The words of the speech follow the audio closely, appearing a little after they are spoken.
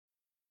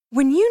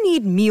When you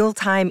need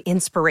mealtime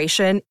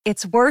inspiration,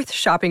 it's worth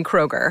shopping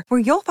Kroger, where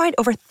you'll find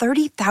over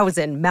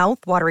 30,000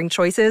 mouth-watering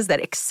choices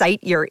that excite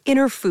your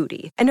inner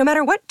foodie. And no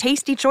matter what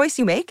tasty choice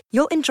you make,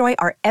 you'll enjoy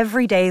our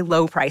everyday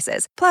low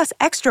prices, plus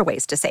extra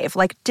ways to save,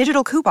 like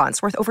digital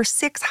coupons worth over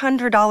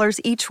 $600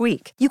 each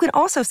week. You can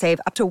also save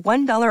up to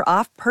 $1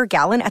 off per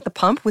gallon at the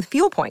pump with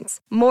fuel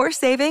points. More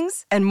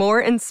savings and more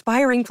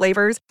inspiring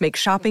flavors make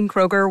shopping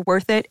Kroger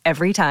worth it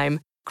every time.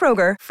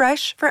 Kroger,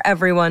 fresh for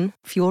everyone.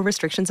 Fuel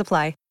restrictions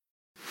apply.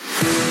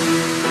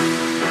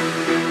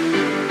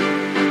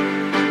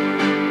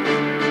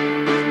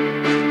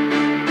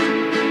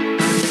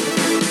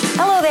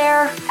 Hello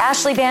there,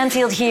 Ashley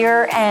Banfield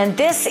here, and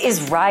this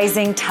is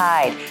Rising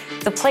Tide,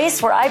 the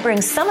place where I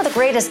bring some of the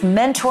greatest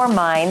mentor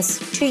minds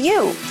to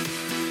you.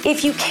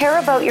 If you care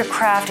about your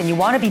craft and you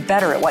want to be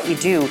better at what you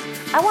do,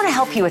 I want to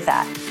help you with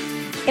that.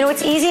 You know,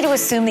 it's easy to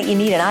assume that you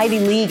need an Ivy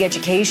League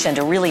education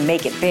to really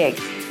make it big.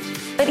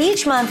 But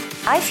each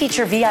month, I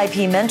feature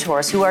VIP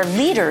mentors who are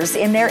leaders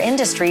in their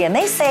industry, and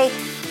they say,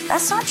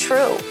 that's not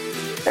true.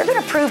 They're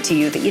going to prove to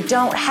you that you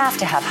don't have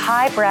to have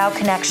highbrow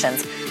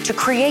connections to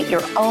create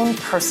your own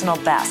personal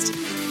best.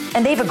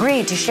 And they've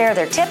agreed to share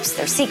their tips,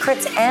 their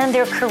secrets, and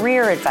their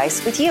career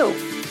advice with you.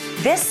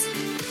 This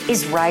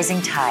is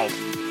Rising Tide.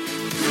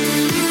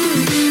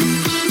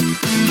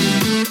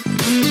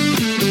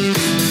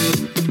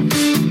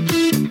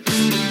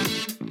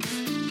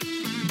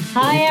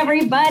 Hi,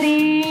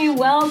 everybody.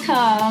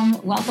 Welcome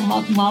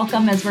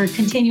as we're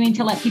continuing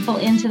to let people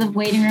into the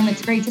waiting room.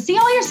 It's great to see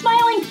all your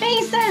smiling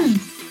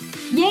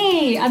faces.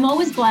 Yay. I'm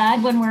always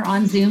glad when we're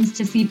on Zooms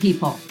to see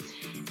people,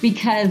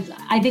 because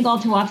I think all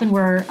too often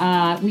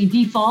we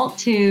default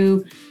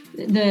to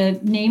the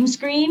name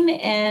screen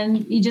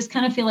and you just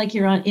kind of feel like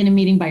you're in a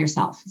meeting by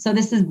yourself. So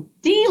this is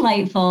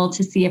delightful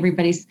to see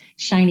everybody's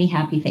shiny,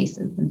 happy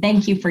faces. And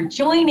thank you for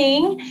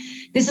joining.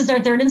 This is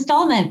our third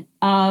installment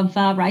of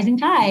Rising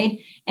Tide,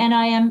 and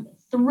I am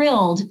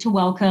thrilled to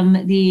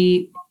welcome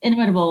the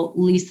inimitable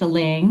Lisa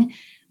Ling.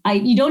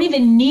 You don't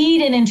even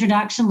need an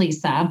introduction,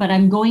 Lisa, but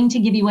I'm going to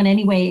give you one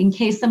anyway in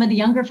case some of the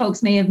younger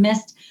folks may have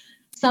missed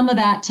some of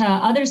that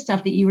other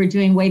stuff that you were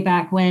doing way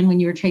back when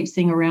you were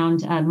traipsing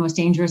around the most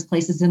dangerous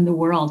places in the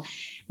world.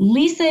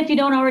 Lisa, if you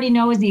don't already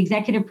know, is the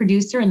executive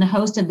producer and the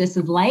host of This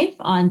Is Life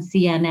on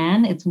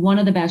CNN. It's one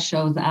of the best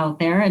shows out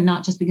there, and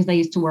not just because I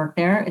used to work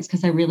there. It's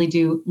because I really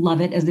do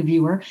love it as a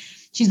viewer.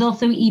 She's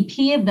also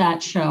EP of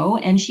that show,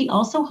 and she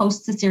also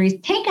hosts the series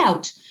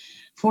Takeout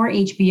for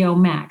HBO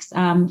Max.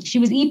 She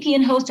was EP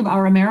and host of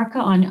Our America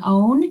on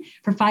OWN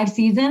for 5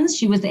 seasons.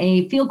 She was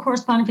a field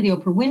correspondent for the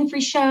Oprah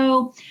Winfrey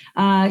Show.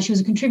 She was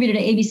a contributor to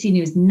ABC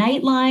News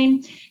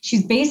Nightline.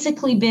 She's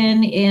basically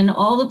been in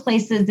all the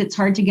places it's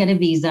hard to get a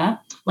visa,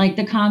 like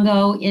the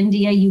Congo,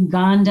 India,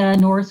 Uganda,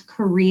 North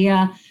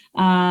Korea.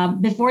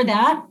 Before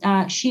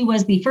that, she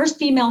was the first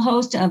female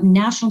host of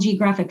National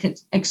Geographic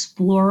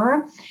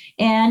Explorer.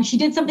 And she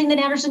did something that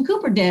Anderson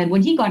Cooper did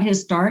when he got his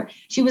start.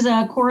 She was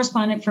a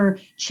correspondent for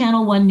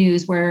Channel 1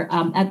 News, where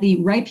at the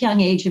ripe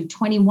young age of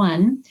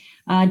 21,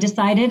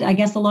 decided, I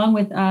guess, along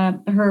with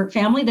her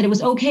family, that it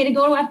was okay to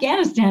go to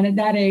Afghanistan at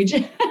that age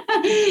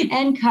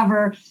and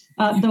cover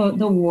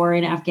the war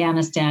in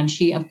Afghanistan.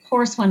 She, of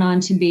course, went on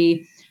to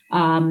be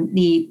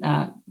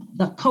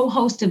the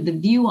co-host of The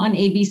View on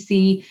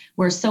ABC,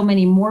 where so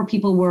many more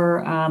people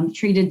were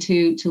treated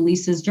to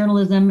Lisa's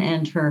journalism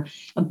and her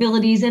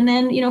abilities. And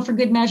then, for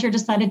good measure,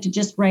 decided to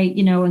just write,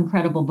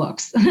 incredible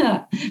books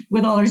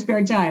with all her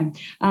spare time.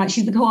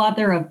 She's the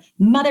co-author of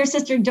Mother,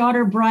 Sister,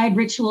 Daughter, Bride,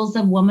 Rituals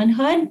of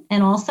Womanhood,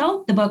 and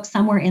also the book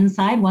Somewhere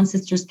Inside, One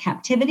Sister's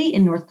Captivity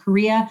in North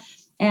Korea,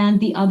 and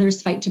The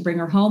Other's Fight to Bring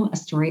Her Home, a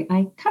story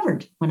I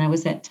covered when I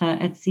was at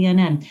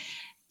CNN.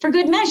 For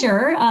good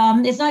measure,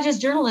 it's not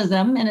just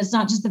journalism, and it's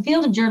not just the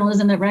field of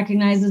journalism that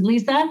recognizes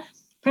Lisa.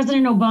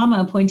 President Obama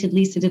appointed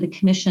Lisa to the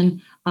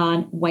Commission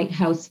on White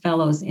House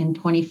Fellows in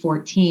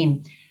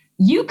 2014.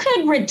 You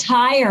could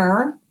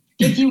retire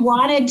if you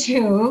wanted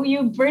to.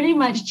 You pretty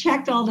much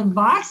checked all the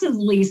boxes,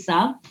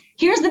 Lisa.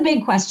 Here's the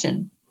big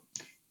question.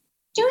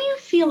 Do you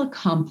feel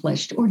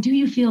accomplished, or do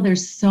you feel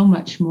there's so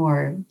much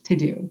more to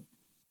do?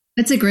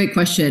 That's a great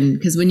question,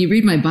 because when you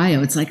read my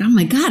bio, it's like, oh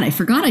my God, I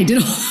forgot I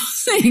did all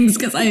those things,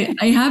 because I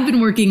have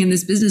been working in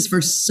this business for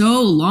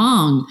so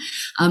long.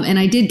 And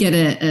I did get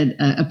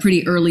a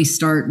pretty early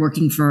start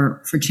working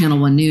for Channel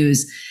 1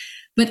 News.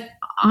 But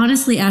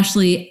honestly,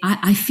 Ashley,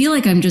 I feel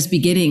like I'm just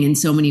beginning in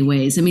so many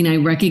ways. I mean, I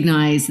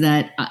recognize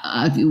that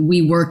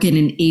we work in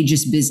an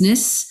ageist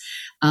business.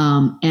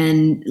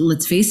 And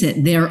let's face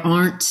it, there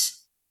aren't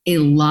a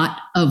lot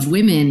of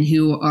women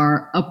who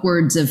are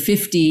upwards of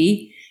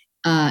 50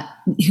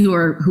 who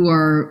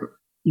are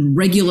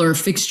regular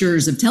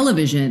fixtures of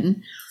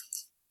television.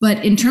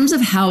 But in terms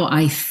of how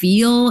I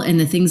feel and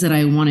the things that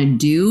I want to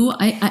do,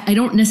 I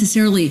don't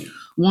necessarily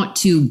want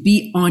to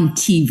be on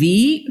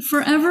TV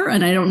forever.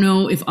 And I don't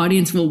know if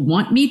audience will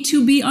want me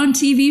to be on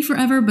TV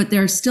forever, but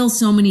there are still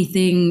so many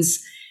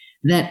things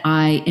that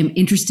I am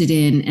interested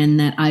in and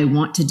that I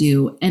want to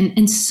do.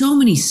 And so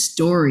many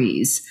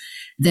stories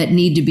that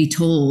need to be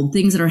told,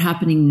 things that are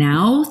happening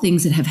now,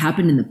 things that have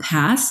happened in the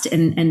past,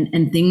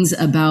 and things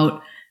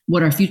about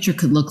what our future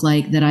could look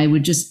like that I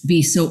would just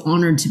be so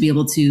honored to be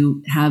able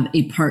to have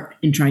a part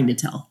in trying to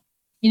tell.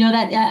 You know,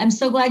 that I'm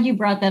so glad you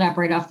brought that up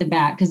right off the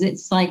bat, because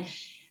it's like,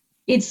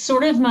 it's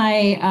sort of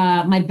my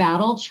my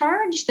battle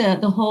charge,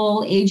 the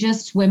whole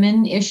ageist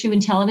women issue in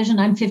television.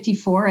 I'm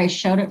 54. I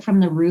shout it from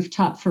the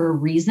rooftop for a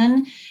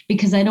reason,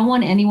 because I don't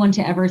want anyone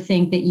to ever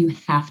think that you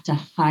have to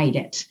hide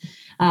it.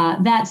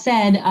 That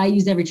said, I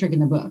use every trick in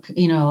the book,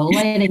 you know,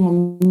 lighting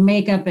and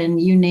makeup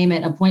and you name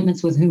it,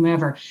 appointments with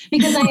whomever,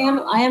 because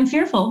I am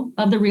fearful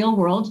of the real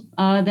world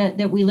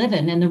that we live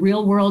in, and the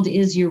real world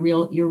is your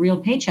real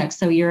paycheck.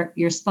 So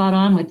you're spot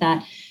on with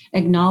that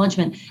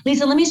acknowledgement.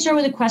 Lisa, let me start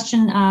with a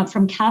question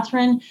from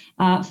Catherine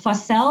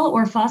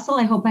Fossil.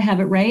 I hope I have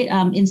it right,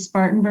 in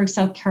Spartanburg,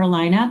 South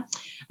Carolina.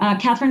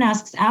 Catherine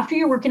asks, after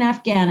your work in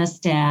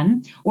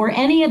Afghanistan or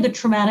any of the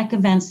traumatic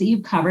events that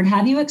you've covered,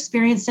 have you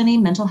experienced any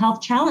mental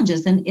health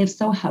challenges? And if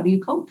so, how do you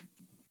cope?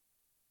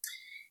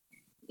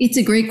 It's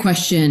a great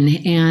question.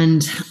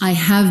 And I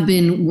have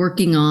been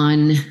working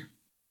on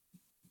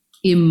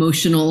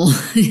emotional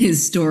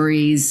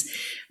stories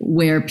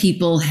where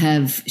people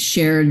have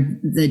shared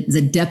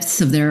the depths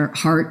of their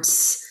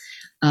hearts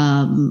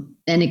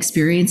and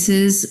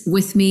experiences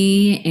with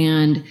me,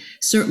 and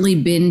certainly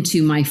been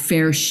to my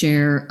fair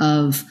share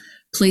of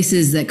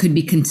places that could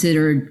be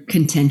considered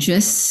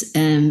contentious,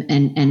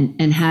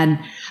 and had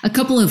a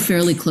couple of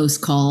fairly close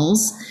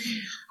calls.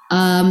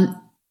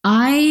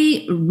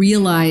 I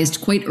realized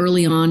quite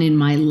early on in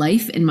my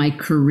life and my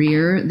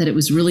career that it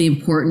was really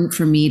important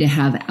for me to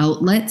have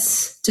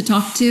outlets to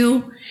talk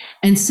to.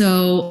 And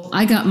so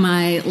I got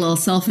my little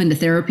self into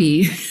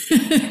therapy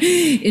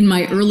in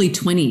my early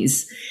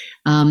 20s.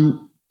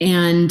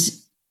 And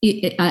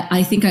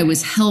I think I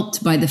was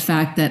helped by the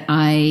fact that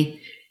I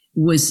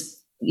was,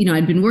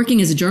 I'd been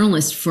working as a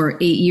journalist for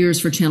 8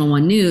 years for Channel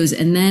One News.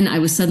 And then I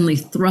was suddenly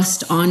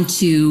thrust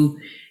onto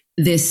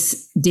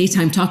this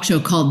daytime talk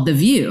show called The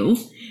View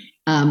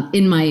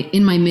in my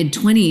mid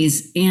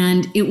 20s.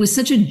 And it was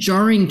such a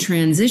jarring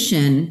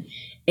transition.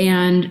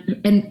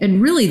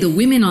 And really the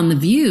women on The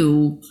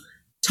View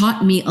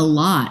taught me a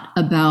lot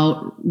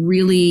about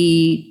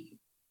really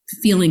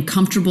feeling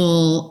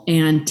comfortable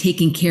and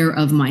taking care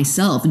of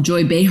myself.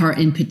 Joy Behar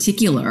in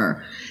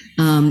particular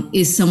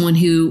is someone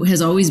who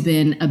has always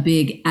been a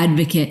big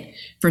advocate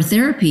for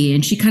therapy.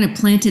 And she kind of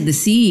planted the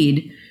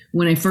seed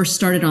when I first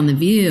started on The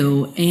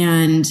View.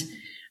 And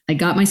I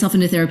got myself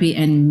into therapy,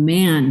 and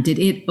man, did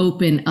it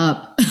open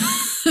up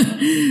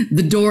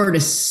the door to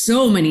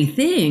so many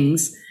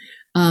things,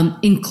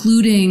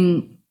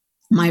 including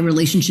my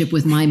relationship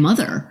with my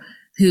mother,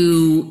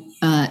 who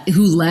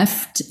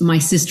left my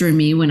sister and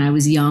me when I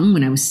was young,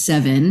 when I was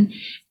 7.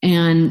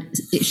 And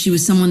she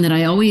was someone that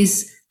I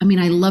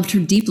loved her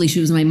deeply. She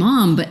was my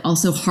mom, but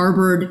also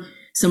harbored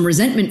some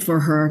resentment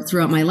for her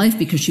throughout my life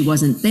because she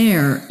wasn't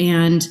there.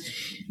 And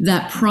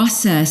that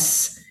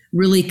process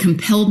really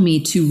compelled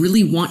me to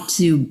really want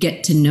to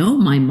get to know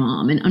my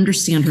mom and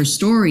understand her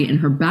story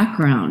and her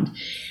background.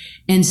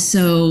 And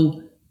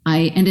so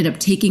I ended up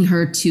taking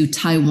her to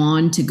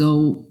Taiwan to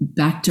go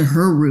back to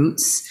her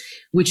roots,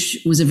 which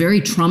was a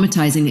very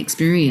traumatizing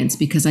experience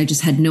because I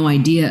just had no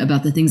idea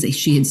about the things that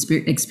she had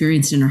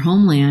experienced in her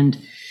homeland.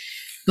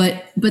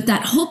 But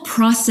that whole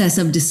process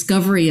of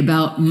discovery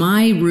about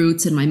my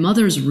roots and my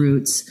mother's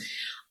roots,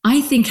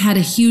 I think had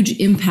a huge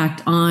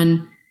impact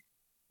on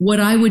what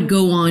I would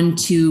go on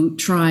to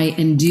try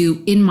and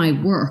do in my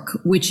work,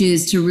 which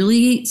is to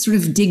really sort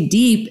of dig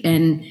deep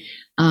and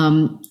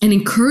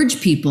encourage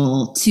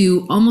people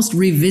to almost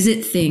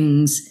revisit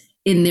things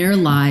in their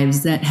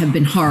lives that have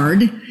been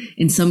hard,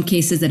 in some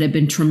cases that have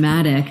been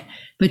traumatic,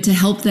 but to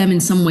help them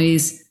in some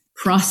ways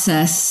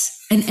process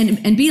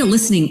and be a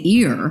listening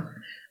ear,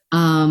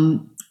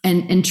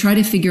 and try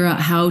to figure out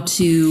how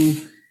to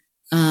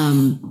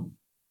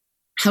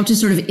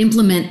sort of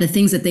implement the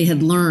things that they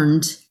had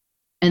learned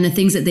and the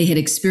things that they had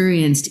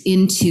experienced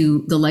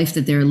into the life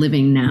that they're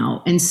living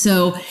now. And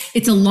so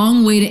it's a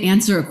long way to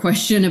answer a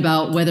question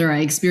about whether I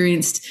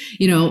experienced,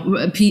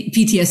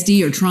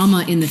 PTSD or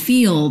trauma in the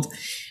field.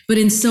 But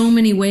in so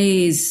many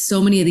ways,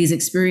 so many of these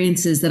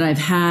experiences that I've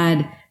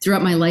had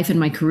throughout my life and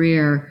my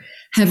career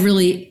have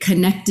really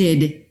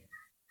connected.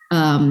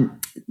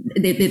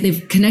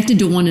 They've connected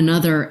to one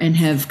another and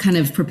have kind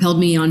of propelled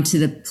me onto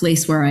the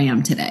place where I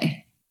am today.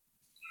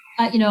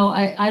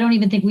 I don't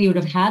even think we would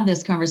have had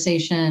this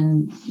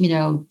conversation,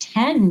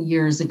 10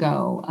 years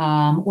ago,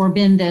 or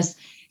been this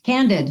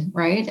candid,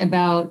 right,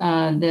 about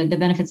the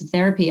benefits of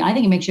therapy. I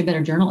think it makes you a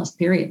better journalist,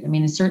 period. I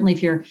mean, certainly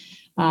if you're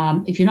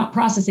not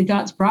processing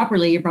thoughts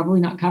properly, you're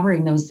probably not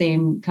covering those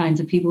same kinds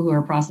of people who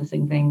are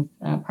processing things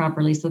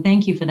properly. So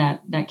thank you for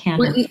that candor.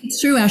 Well, it's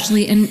true,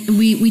 Ashley. And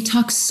we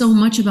talk so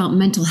much about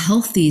mental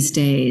health these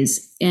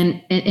days, and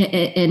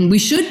we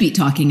should be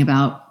talking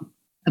about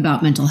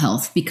mental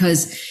health,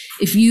 because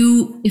if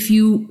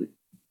you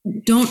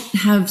don't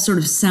have sort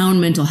of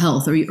sound mental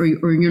health, or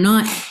you're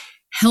not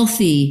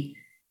healthy,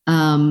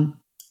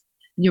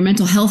 your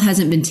mental health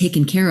hasn't been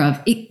taken care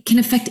of, it can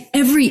affect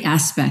every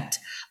aspect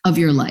of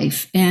your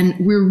life. And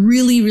we're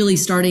really, really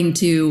starting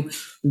to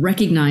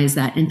recognize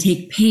that and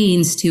take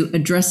pains to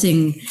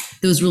addressing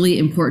those really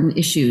important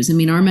issues. I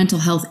mean, our mental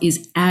health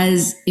is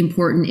as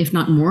important, if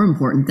not more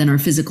important, than our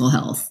physical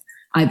health,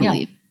 I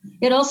believe.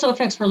 Yeah. It also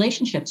affects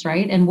relationships,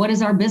 right? And what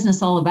is our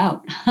business all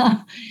about?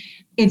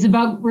 It's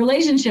about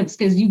relationships,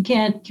 because you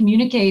can't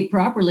communicate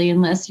properly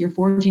unless you're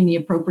forging the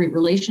appropriate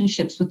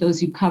relationships with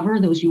those you cover,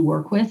 those you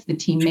work with, the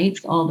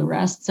teammates, all the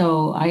rest.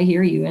 So I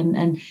hear you.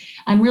 And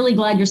I'm really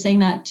glad you're saying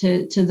that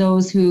to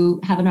those who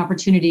have an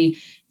opportunity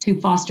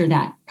to foster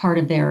that part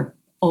of their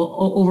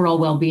overall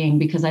well-being,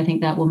 because I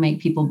think that will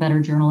make people better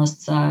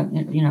journalists,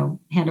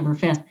 hand over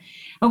fist.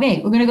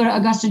 Okay, we're going to go to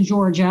Augusta,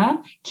 Georgia.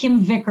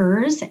 Kim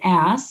Vickers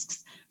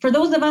asks, for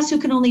those of us who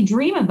can only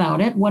dream about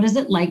it, what is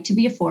it like to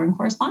be a foreign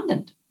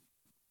correspondent?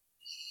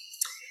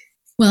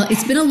 Well,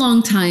 it's been a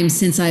long time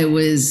since I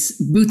was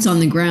boots on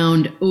the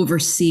ground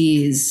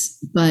overseas,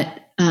 but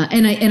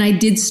and I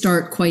did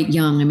start quite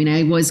young. I mean,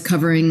 I was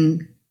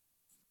covering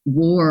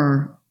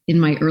war in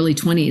my early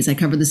 20s. I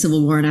covered the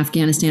Civil War in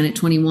Afghanistan at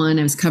 21.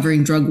 I was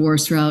covering drug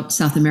wars throughout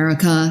South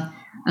America,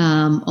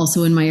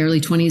 also in my early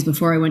 20s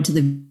before I went to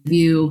The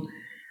View.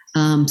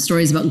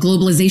 Stories about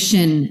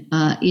globalization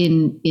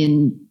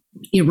in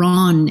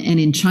Iran and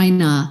in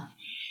China.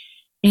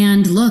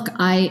 And look,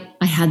 I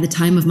had the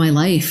time of my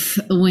life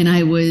when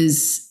I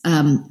was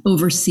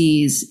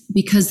overseas,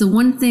 because the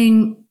one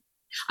thing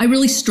I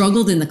really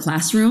struggled in the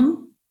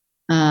classroom.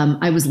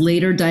 I was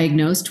later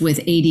diagnosed with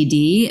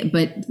ADD,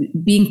 but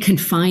being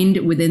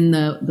confined within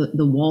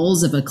the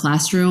walls of a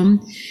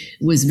classroom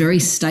was very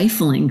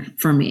stifling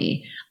for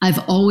me.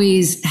 I've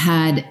always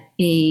had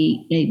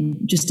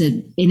just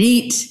an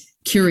innate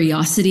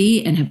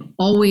curiosity and have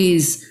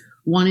always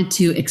wanted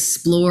to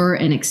explore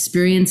and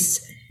experience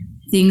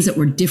things that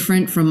were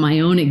different from my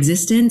own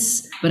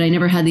existence, but I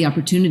never had the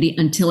opportunity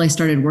until I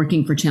started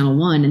working for Channel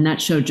One, and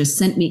that show just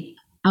sent me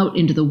out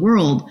into the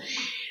world.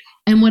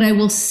 And what I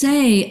will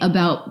say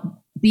about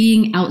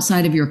being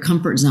outside of your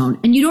comfort zone,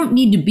 and you don't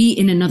need to be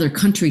in another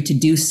country to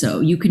do so.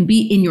 You can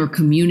be in your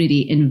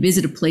community and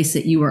visit a place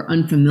that you are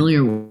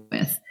unfamiliar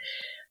with.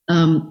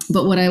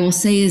 But what I will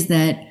say is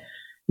that,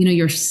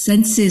 your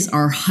senses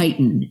are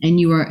heightened and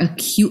you are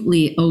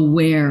acutely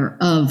aware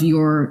of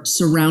your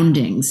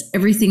surroundings.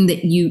 Everything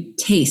that you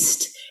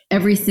taste,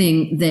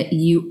 everything that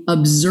you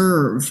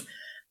observe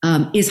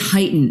is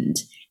heightened.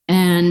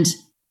 And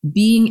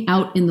being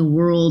out in the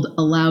world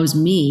allows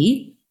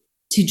me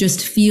to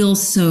just feel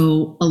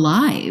so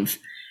alive.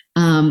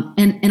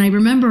 And I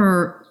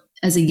remember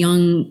as a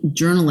young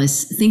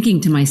journalist thinking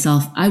to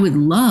myself, I would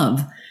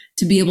love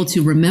to be able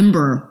to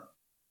remember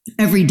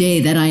every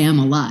day that I am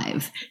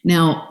alive.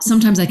 Now,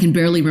 sometimes I can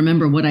barely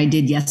remember what I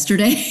did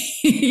yesterday.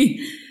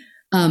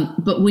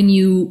 But when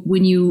you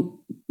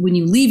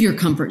leave your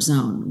comfort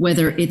zone,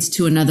 whether it's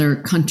to another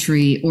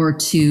country or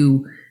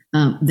to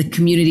the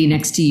community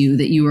next to you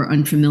that you are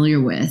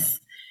unfamiliar with,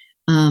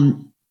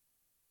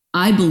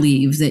 I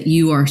believe that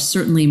you are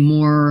certainly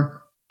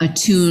more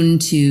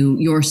attuned to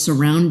your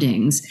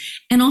surroundings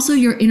and also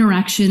your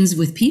interactions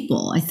with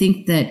people. I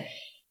think that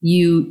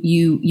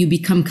you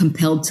become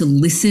compelled to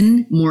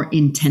listen more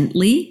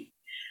intently,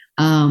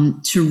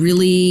 to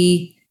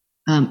really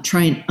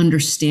try and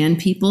understand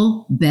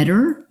people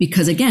better,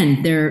 because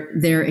again,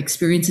 their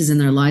experiences and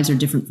their lives are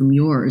different from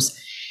yours.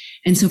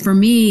 And so for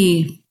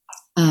me,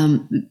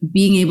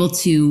 being able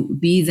to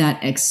be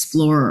that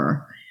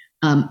explorer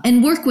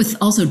and work with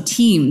also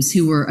teams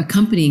who were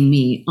accompanying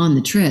me on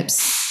the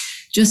trips,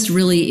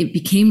 it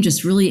became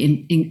just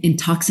really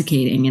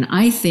intoxicating. And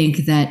I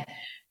think that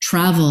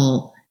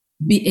travel,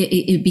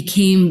 it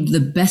became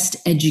the best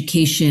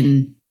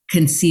education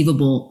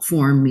conceivable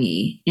for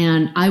me.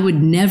 And I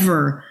would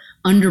never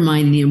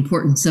undermine the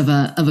importance of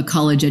a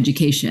college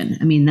education.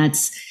 I mean,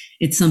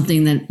 it's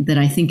something that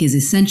I think is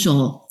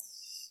essential,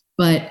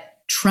 but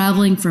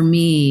traveling for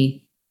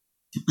me,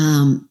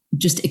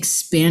 just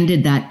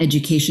expanded that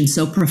education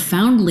so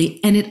profoundly.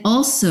 And it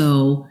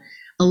also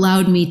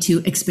allowed me to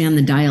expand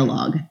the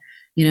dialogue.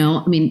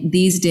 I mean,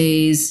 these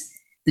days,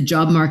 the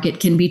job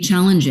market can be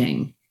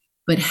challenging.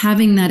 But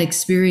having that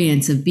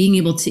experience of being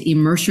able to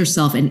immerse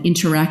yourself and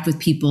interact with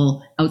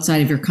people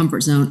outside of your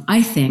comfort zone,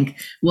 I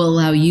think will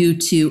allow you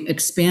to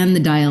expand the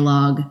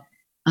dialogue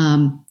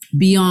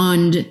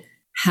beyond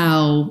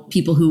how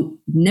people who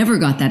never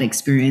got that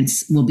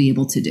experience will be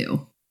able to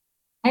do.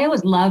 I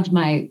always loved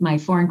my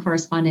foreign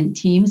correspondent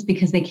teams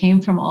because they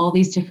came from all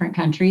these different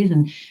countries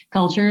and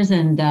cultures,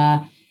 and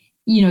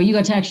you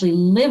got to actually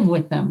live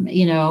with them,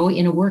 in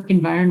a work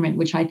environment,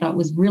 which I thought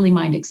was really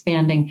mind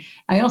expanding.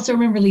 I also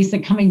remember, Lisa,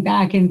 coming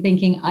back and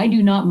thinking, I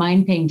do not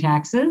mind paying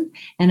taxes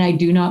and I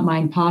do not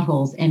mind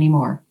potholes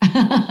anymore.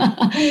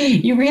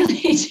 You really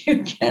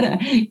do get a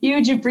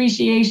huge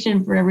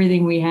appreciation for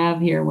everything we have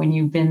here when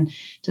you've been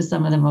to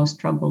some of the most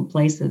troubled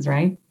places,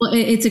 right? Well,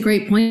 it's a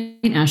great point,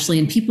 Ashley.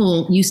 And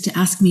people used to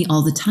ask me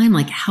all the time,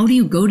 like, how do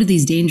you go to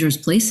these dangerous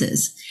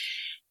places?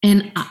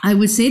 And I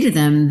would say to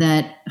them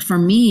that for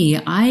me,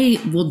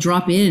 I will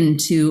drop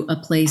into a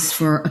place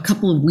for a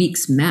couple of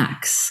weeks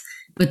max.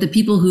 But the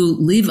people who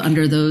live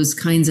under those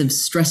kinds of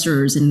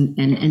stressors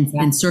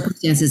and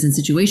circumstances and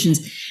situations,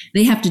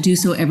 they have to do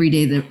so every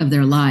day of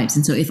their lives.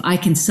 And so if I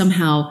can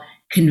somehow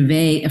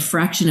convey a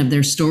fraction of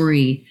their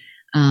story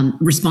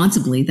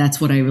responsibly, that's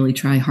what I really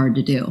try hard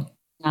to do.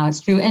 No,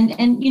 it's true.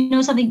 And you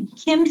know something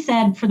Kim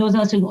said, for those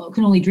of us who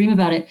can only dream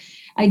about it,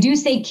 I do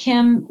say,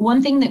 Kim,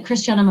 one thing that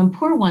Christiane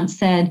Amanpour once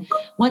said,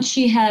 once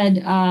she had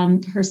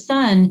her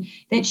son,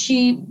 that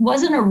she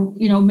wasn't,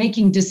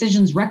 making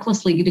decisions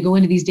recklessly to go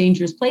into these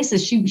dangerous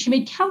places. She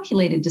made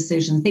calculated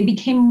decisions. They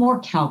became more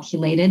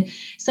calculated.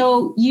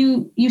 So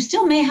you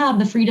still may have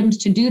the freedoms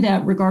to do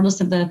that regardless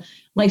of the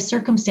life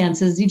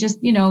circumstances. You just,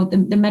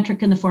 the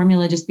metric and the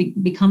formula just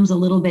becomes a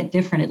little bit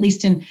different, at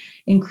least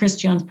in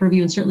Christiane's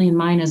purview, and certainly in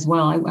mine as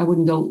well. I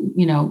wouldn't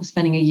go,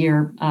 spending a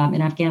year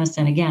in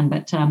Afghanistan again.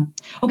 But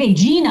okay,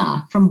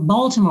 Gina from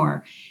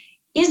Baltimore.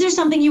 Is there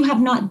something you have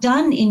not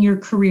done in your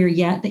career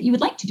yet that you would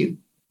like to do?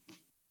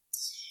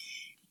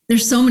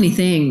 There's so many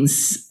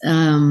things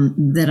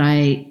that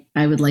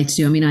I would like to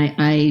do. I mean,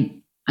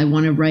 I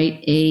want to write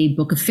a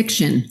book of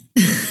fiction.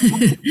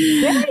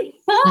 Really?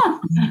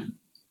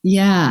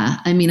 Yeah,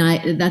 I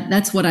mean,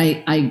 that's what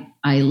I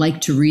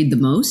like to read the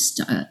most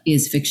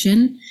is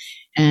fiction,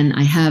 and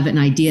I have an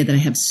idea that I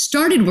have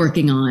started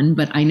working on,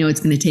 but I know it's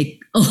going to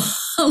take a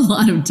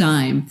lot of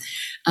time.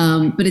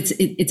 But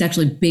it's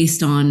actually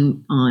based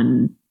on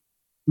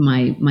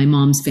my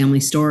mom's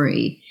family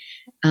story,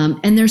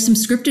 and there's some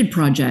scripted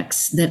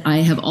projects that I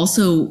have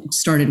also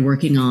started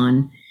working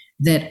on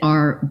that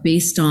are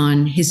based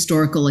on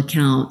historical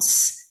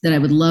accounts that I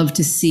would love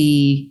to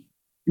see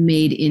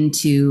made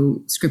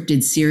into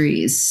scripted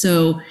series.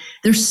 So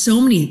there's so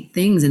many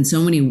things and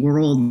so many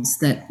worlds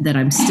that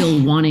I'm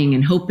still wanting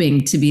and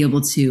hoping to be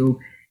able to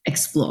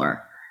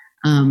explore.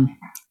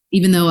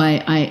 Even though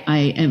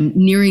I am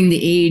nearing the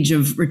age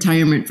of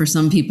retirement for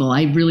some people,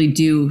 I really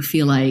do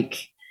feel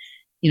like,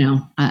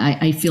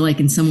 I feel like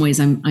in some ways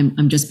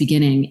I'm just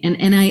beginning.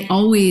 And I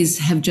always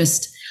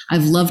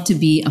I've loved to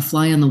be a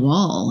fly on the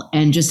wall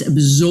and just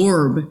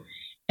absorb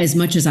as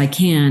much as I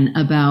can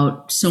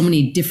about so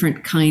many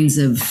different kinds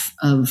of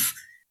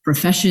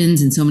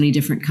professions and so many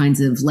different kinds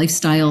of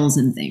lifestyles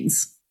and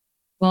things.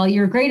 Well,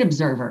 you're a great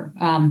observer.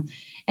 And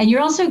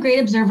you're also a great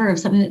observer of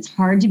something that's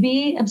hard to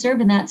be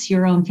observed, and that's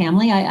your own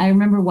family. I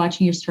remember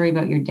watching your story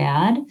about your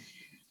dad.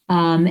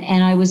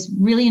 And I was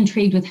really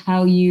intrigued with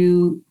how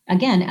you,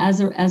 again,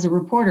 as a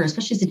reporter,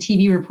 especially as a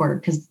TV reporter,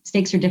 because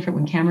stakes are different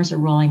when cameras are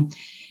rolling,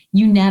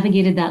 you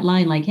navigated that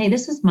line like, hey,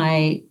 this is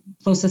my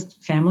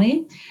closest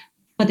family,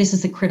 but this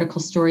is a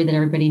critical story that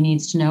everybody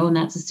needs to know. And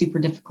that's a super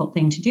difficult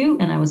thing to do.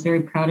 And I was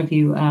very proud of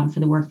you for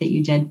the work that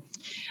you did.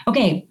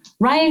 Okay,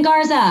 Ryan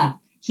Garza,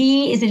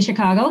 he is in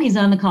Chicago. He's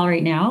on the call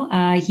right now.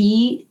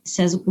 He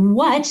says,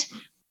 what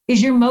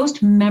is your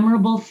most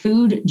memorable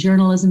food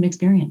journalism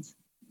experience?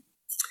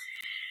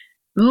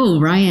 Oh,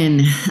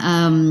 Ryan.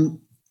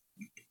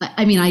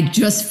 I mean, I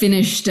just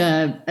finished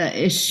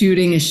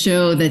shooting a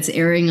show that's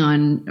airing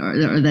on,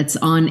 or that's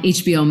on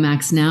HBO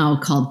Max now,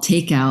 called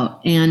Takeout.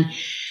 And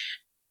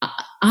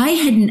I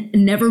had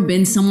never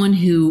been someone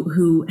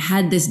who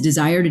had this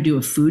desire to do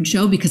a food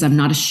show because I'm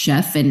not a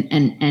chef,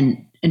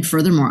 and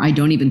furthermore, I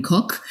don't even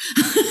cook.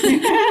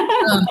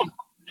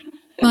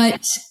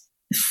 But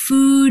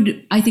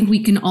food, I think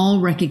we can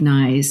all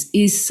recognize,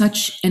 is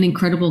such an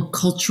incredible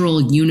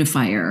cultural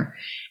unifier,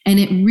 and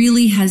it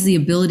really has the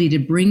ability to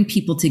bring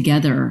people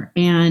together.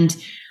 And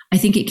I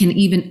think it can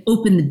even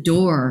open the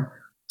door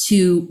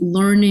to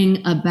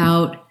learning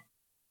about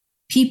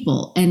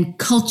people and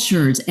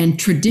cultures and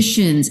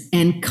traditions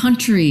and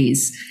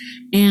countries.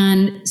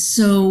 And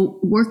so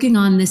working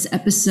on this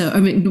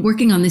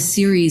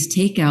series,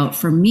 Takeout,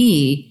 for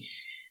me,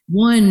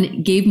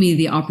 one, gave me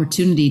the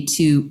opportunity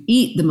to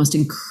eat the most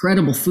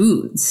incredible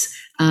foods.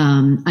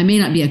 I may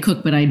not be a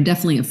cook, but I'm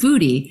definitely a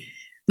foodie.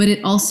 But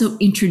it also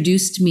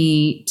introduced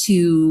me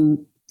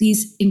to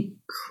these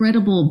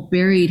incredible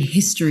buried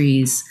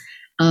histories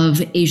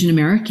of Asian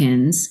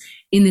Americans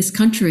in this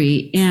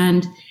country.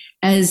 And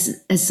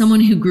as someone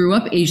who grew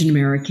up Asian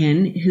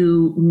American,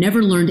 who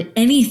never learned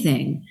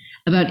anything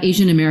about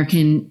Asian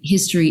American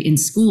history in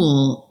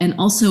school, and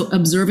also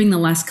observing the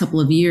last couple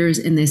of years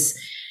in this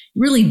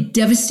really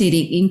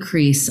devastating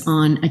increase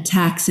on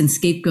attacks and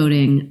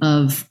scapegoating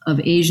of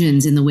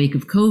Asians in the wake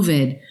of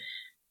COVID,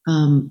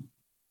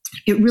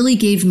 it really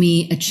gave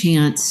me a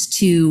chance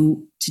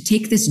to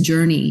take this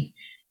journey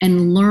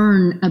and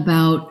learn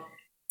about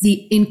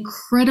the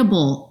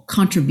incredible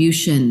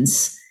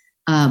contributions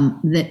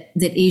that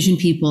Asian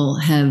people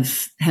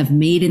have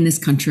made in this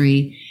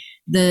country,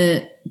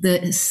 the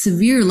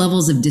severe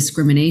levels of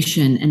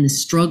discrimination and the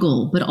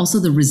struggle, but also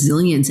the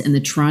resilience and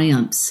the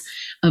triumphs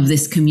of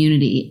this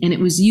community. And it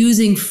was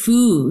using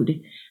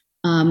food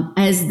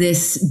as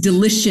this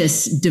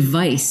delicious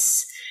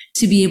device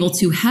to be able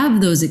to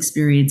have those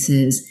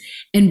experiences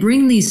and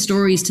bring these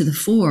stories to the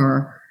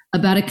fore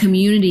about a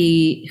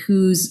community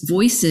whose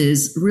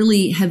voices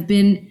really have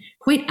been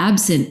quite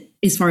absent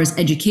as far as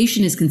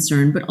education is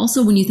concerned, but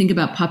also when you think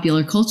about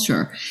popular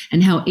culture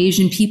and how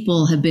Asian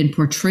people have been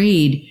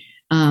portrayed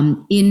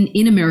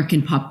in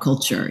American pop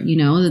culture.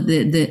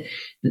 The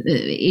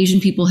Asian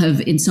people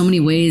have in so many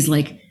ways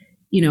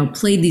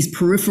played these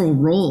peripheral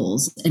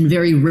roles and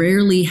very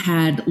rarely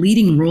had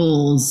leading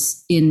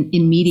roles in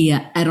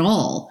media at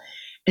all.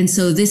 And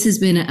so this has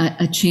been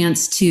a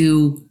chance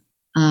to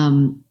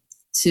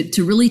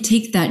really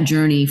take that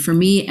journey for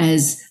me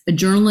as a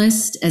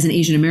journalist, as an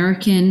Asian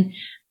American,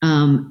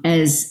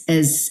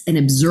 as an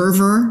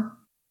observer,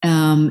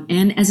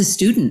 and as a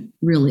student,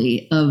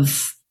 really,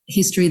 of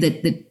history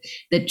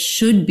that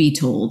should be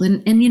told.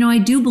 And I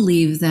do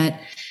believe that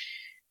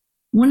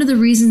one of the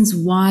reasons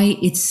why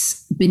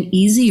it's been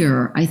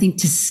easier, I think,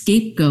 to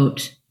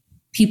scapegoat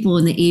people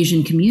in the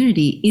Asian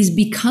community is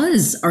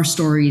because our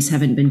stories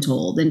haven't been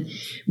told. And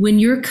when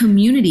your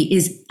community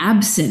is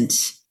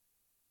absent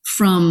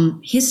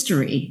from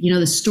history,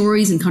 the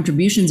stories and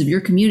contributions of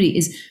your community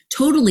is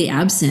totally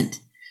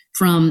absent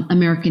from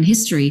American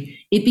history,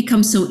 it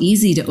becomes so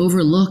easy to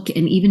overlook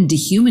and even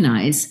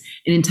dehumanize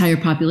an entire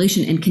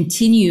population and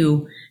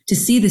continue to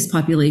see this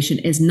population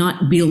as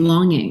not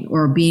belonging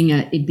or being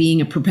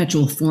a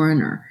perpetual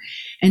foreigner.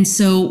 And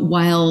so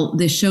while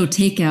the show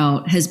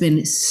Takeout has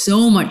been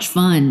so much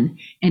fun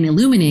and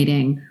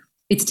illuminating,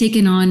 it's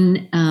taken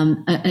on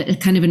a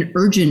kind of an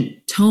urgent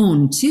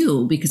tone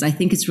too, because I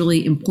think it's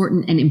really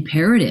important and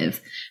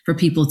imperative for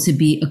people to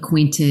be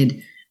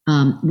acquainted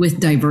with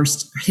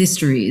diverse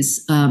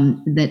histories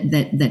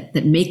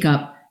that make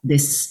up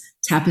this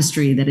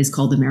tapestry that is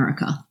called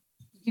America.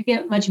 Did you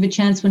get much of a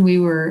chance when we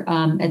were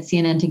at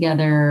CNN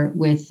together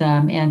with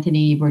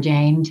Anthony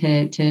Bourdain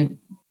to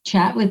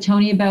chat with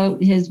Tony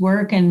about his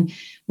work and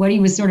what he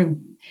was sort of,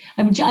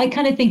 I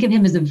kind of think of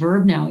him as a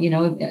verb now, are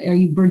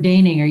you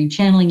Bourdaining? Are you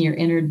channeling your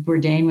inner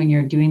Bourdain when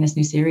you're doing this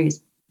new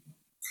series?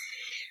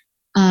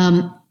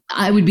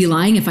 I would be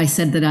lying if I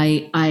said that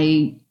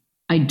I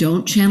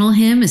don't channel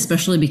him,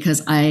 especially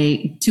because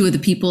two of the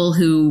people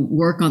who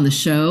work on the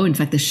show, in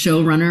fact, the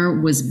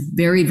showrunner was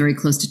very, very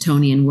close to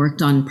Tony and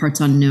worked on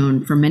Parts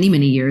Unknown for many,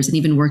 many years and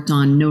even worked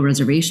on No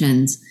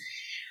Reservations.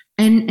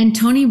 And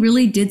Tony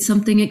really did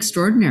something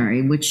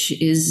extraordinary, which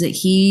is that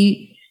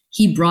he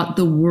brought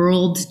the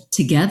world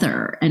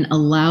together and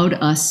allowed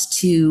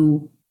us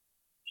into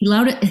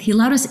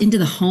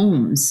the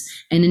homes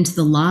and into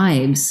the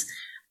lives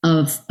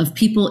of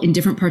people in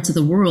different parts of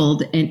the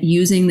world and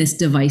using this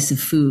device of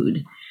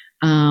food.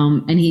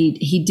 And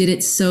he did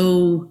it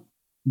so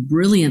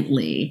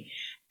brilliantly.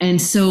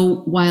 And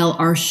so while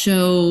our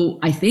show,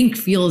 I think,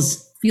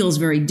 feels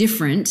very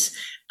different,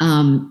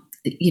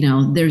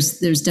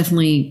 there's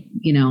definitely,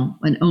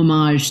 an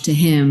homage to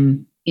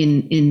him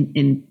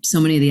in so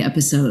many of the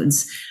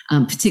episodes,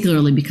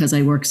 particularly because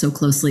I work so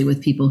closely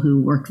with people who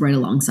worked right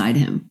alongside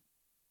him.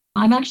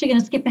 I'm actually going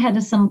to skip ahead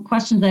to some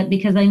questions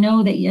because I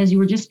know that as you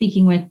were just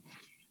speaking with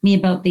me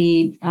about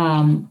the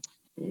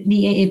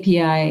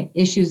AAPI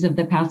issues of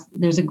the past,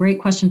 there's a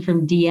great question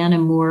from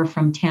Deanna Moore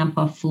from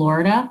Tampa,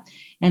 Florida,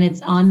 and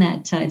it's on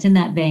that. It's in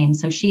that vein.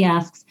 So she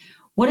asks,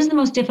 "What is the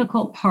most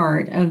difficult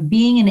part of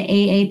being an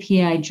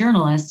AAPI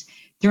journalist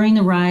during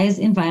the rise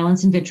in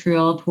violence and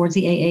vitriol towards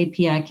the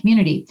AAPI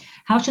community?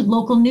 How should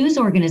local news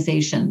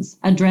organizations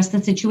address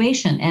the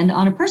situation?" And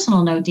on a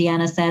personal note,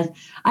 Deanna says,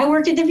 "I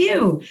worked at The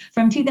View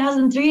from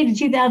 2003 to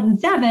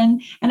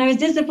 2007, and I was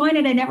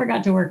disappointed I never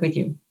got to work with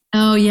you."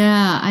 Oh,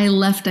 yeah. I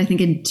left, I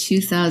think, in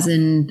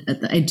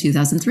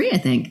 2003, I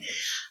think.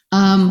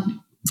 Hi,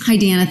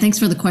 Deanna. Thanks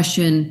for the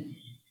question.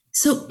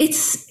 So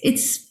it's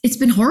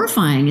been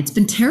horrifying. It's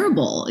been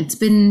terrible. It's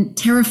been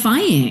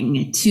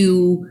terrifying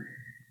to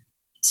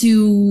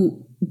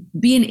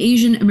be an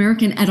Asian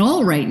American at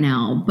all right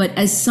now. But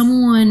as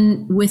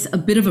someone with a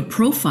bit of a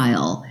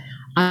profile,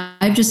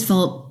 I've just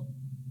felt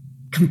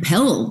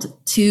compelled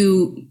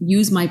to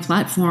use my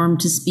platform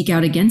to speak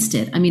out against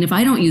it. I mean, if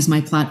I don't use my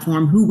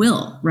platform, who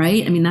will,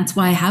 right? I mean, that's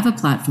why I have a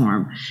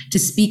platform, to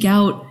speak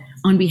out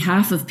on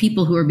behalf of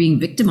people who are being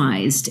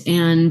victimized.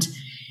 And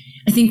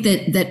I think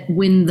that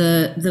when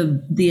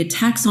the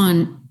attacks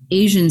on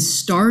Asians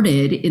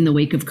started in the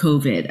wake of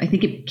COVID, I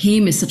think it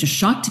came as such a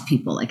shock to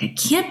people. Like, I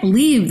can't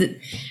believe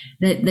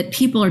that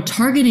people are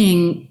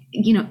targeting,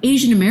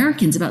 Asian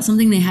Americans about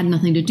something they had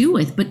nothing to do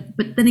with.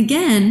 But then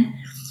again,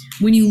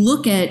 when you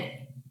look at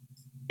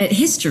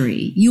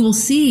history, you will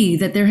see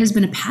that there has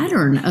been a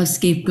pattern of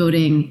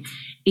scapegoating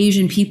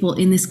Asian people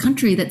in this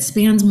country that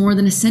spans more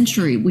than a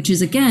century, which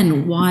is,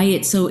 again, why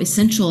it's so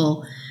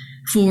essential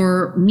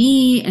for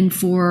me and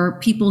for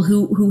people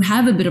who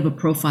have a bit of a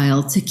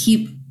profile to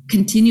keep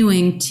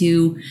continuing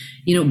to,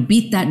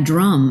 beat that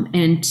drum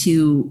and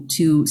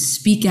to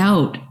speak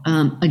out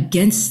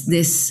against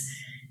this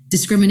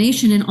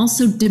discrimination and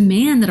also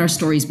demand that our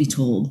stories be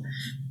told.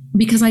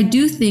 Because I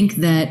do think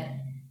that,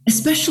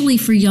 especially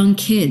for young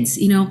kids,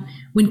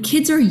 when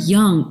kids are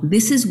young,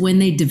 this is when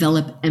they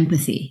develop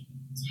empathy.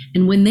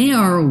 And when they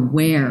are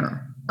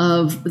aware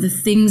of the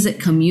things that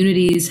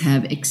communities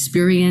have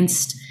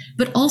experienced,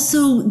 but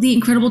also the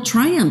incredible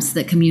triumphs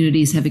that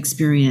communities have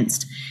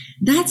experienced,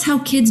 That's how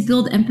kids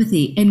build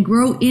empathy and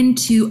grow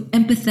into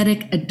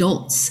empathetic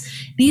adults.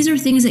 These are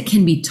things that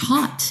can be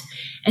taught.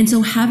 And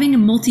so having a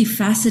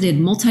multifaceted,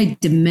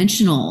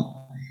 multidimensional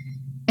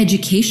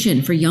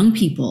education for young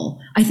people,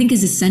 I think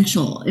is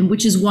essential. And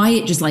which is why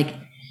it just like,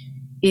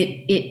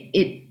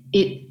 it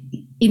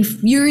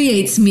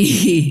infuriates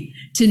me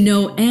to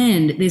no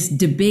end, this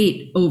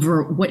debate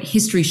over what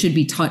history should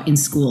be taught in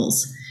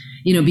schools,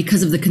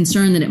 because of the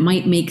concern that it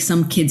might make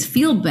some kids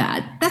feel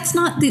bad. That's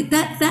not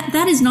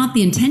that is not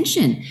the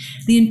intention.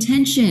 The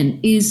intention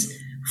is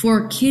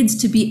for kids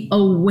to be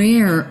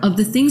aware of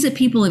the things that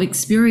people have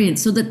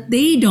experienced so that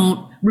they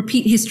don't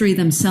repeat history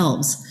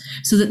themselves,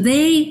 so that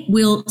they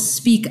will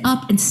speak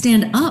up and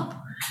stand up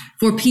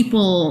for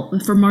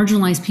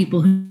marginalized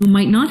people who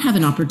might not have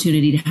an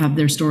opportunity to have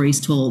their stories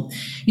told.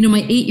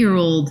 My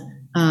 8-year-old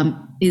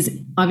is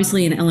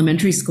obviously in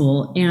elementary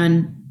school,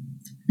 and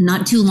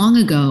not too long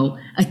ago,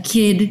 a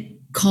kid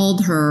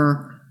called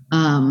her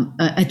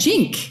a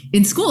chink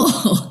in school.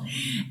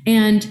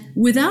 And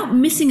without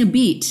missing a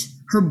beat,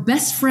 her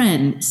best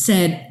friend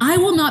said, "I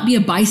will not be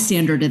a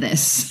bystander to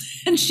this."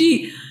 And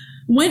she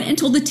went and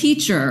told the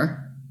teacher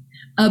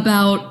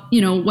about,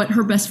 what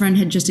her best friend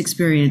had just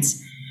experienced.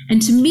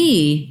 And to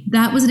me,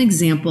 that was an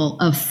example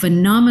of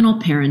phenomenal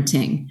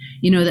parenting,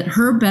 that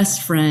her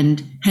best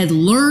friend had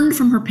learned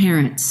from her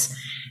parents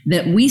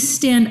that we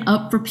stand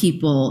up for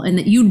people, and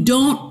that you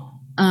don't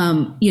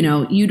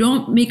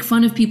make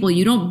fun of people,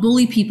 you don't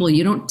bully people,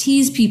 you don't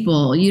tease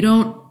people, you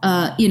don't,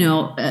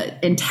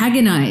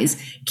 antagonize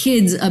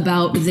kids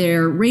about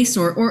their race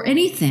or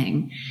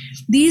anything.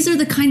 These are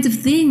the kinds of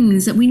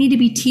things that we need to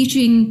be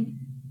teaching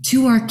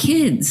to our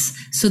kids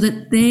so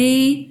that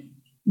they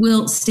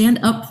will stand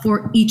up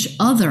for each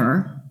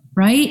other,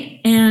 right?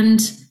 And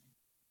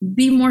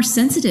be more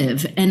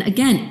sensitive and,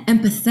 again,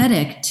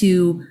 empathetic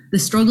to the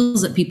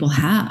struggles that people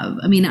have.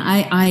 I mean,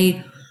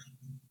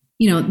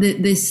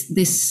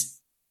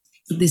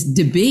 this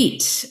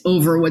debate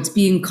over what's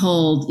being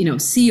called,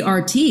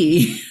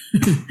 CRT,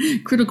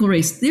 critical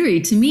race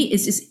theory, to me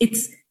is just,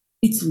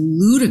 it's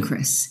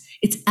ludicrous.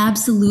 It's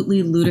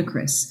absolutely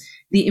ludicrous.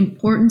 The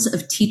importance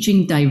of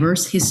teaching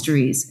diverse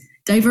histories,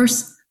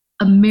 diverse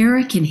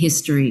American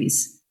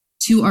histories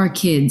to our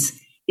kids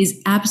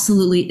is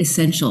absolutely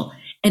essential.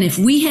 And if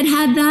we had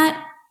had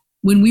that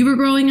when we were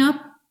growing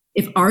up,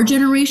 if our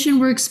generation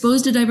were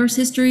exposed to diverse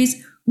histories,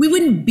 we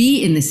wouldn't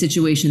be in the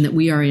situation that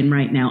we are in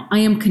right now. I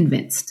am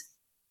convinced.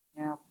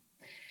 Yeah.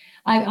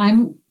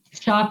 I'm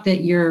shocked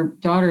that your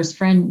daughter's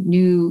friend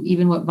knew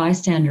even what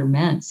bystander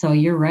meant. So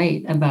you're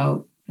right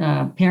about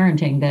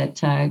parenting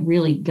that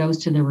really goes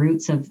to the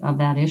roots of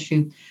that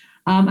issue.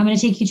 I'm going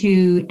to take you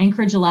to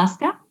Anchorage,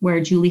 Alaska,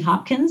 where Julie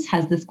Hopkins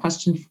has this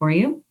question for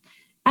you.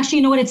 Actually,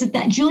 you know what? It's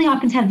that Julie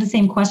Hopkins has the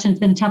same question. It's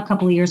been a tough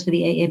couple of years for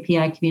the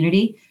AAPI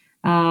community.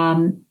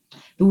 The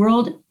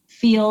world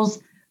feels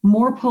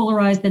more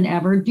polarized than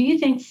ever. Do you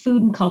think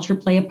food and culture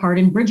play a part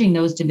in bridging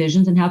those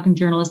divisions, and how can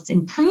journalists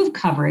improve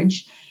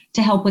coverage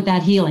to help with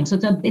that healing? So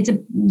it's a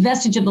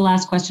vestige of the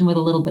last question with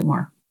a little bit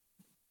more.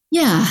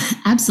 Yeah,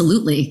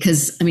 absolutely.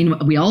 Because,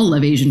 we all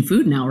love Asian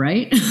food now,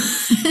 right?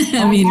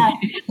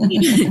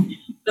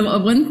 The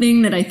one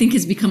thing that I think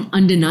has become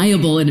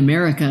undeniable in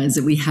America is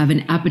that we have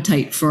an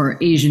appetite for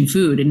Asian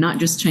food, and not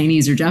just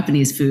Chinese or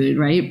Japanese food,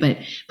 right? But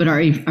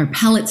our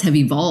palates have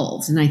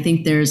evolved. And I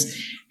think there's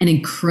an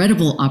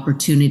incredible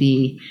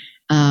opportunity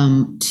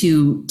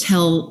to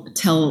tell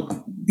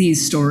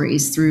these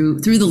stories through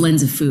the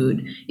lens of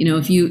food.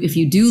 If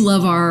you do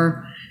love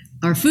our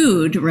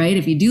food, right?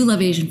 If you do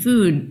love Asian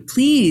food,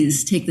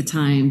 please take the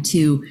time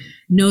to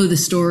know the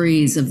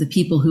stories of the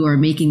people who are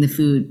making the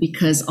food,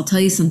 because I'll tell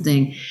you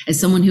something, as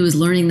someone who is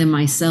learning them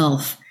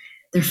myself,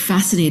 they're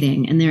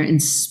fascinating and they're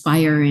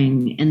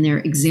inspiring, and they're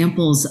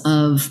examples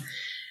of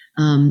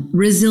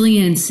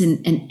resilience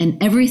and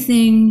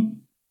everything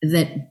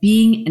that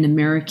being an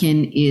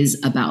American is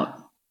about.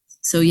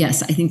 So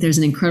yes, I think there's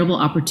an incredible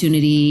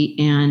opportunity,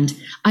 and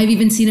I've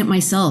even seen it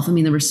myself.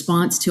 The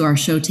response to our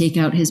show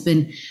Takeout has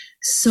been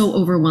so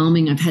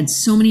overwhelming. I've had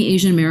so many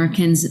Asian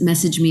Americans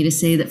message me to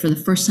say that for the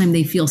first time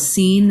they feel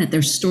seen, that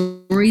their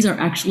stories are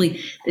actually,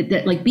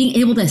 that like being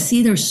able to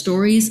see their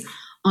stories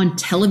on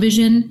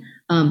television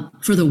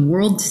for the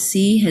world to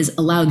see has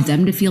allowed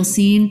them to feel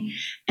seen.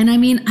 And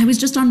I was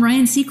just on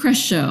Ryan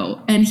Seacrest's show,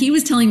 and he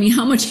was telling me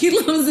how much he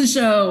loves the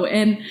show.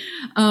 And,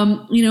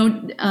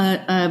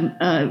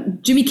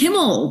 Jimmy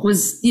Kimmel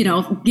was,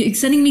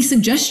 sending me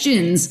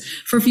suggestions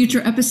for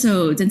future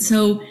episodes. And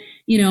so,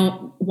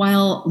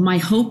 while my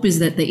hope is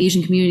that the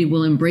Asian community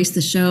will embrace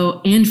the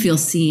show and feel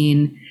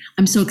seen,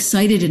 I'm so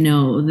excited to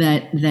know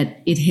that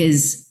it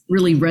has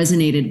really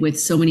resonated with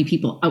so many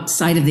people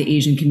outside of the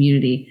Asian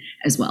community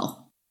as well.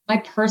 My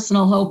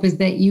personal hope is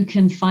that you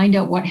can find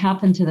out what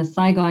happened to the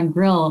Saigon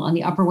Grill on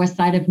the Upper West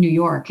Side of New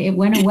York. It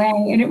went away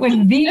and it was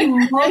the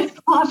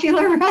most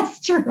popular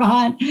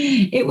restaurant.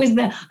 It was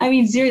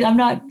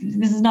seriously,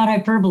 this is not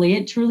hyperbole.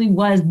 It truly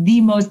was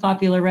the most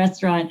popular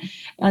restaurant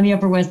on the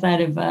Upper West Side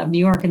of New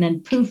York. And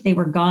then poof, they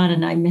were gone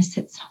and I miss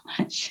it so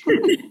much.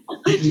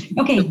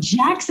 Okay,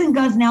 Jackson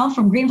Gosnell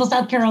from Greenville,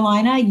 South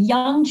Carolina,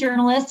 young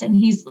journalist, and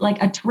he's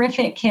like a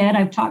terrific kid.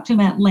 I've talked to him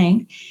at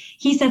length.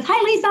 He says,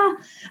 hi, Lisa.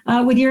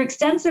 With your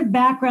extensive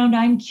background,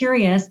 I'm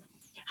curious,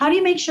 how do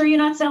you make sure you're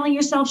not selling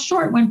yourself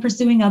short when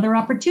pursuing other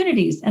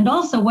opportunities? And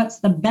also, what's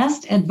the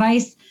best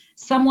advice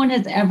someone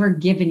has ever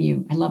given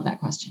you? I love that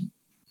question.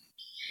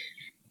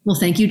 Well,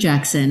 thank you,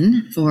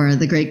 Jackson, for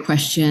the great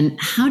question.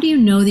 How do you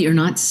know that you're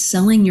not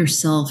selling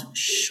yourself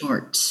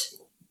short?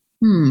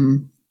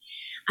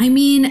 I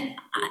mean,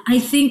 I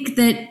think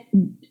that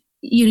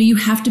you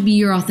have to be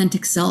your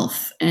authentic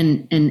self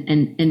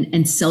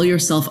and sell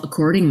yourself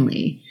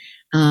accordingly.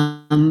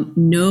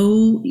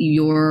 Know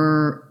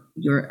your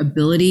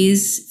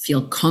abilities,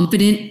 feel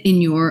confident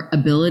in your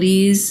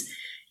abilities.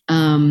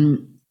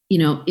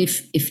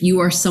 If you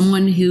are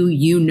someone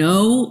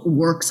who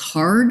works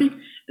hard,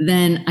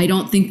 then I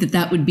don't think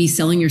that would be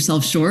selling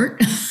yourself short.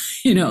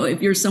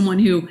 If you're someone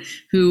who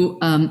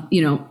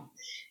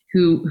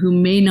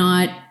may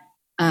not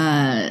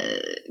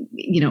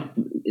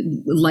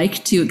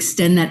like to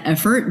extend that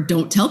effort,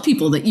 don't tell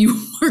people that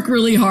you work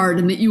really hard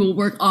and that you will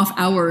work off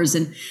hours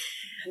and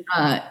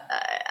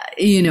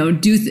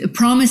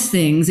promise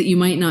things that you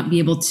might not be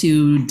able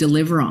to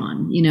deliver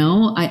on.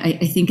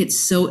 I think it's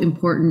so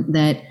important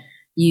that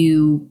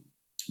you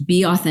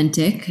be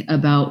authentic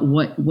about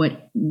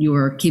what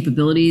your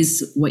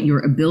capabilities, what your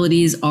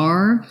abilities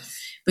are,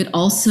 but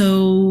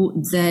also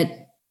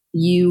that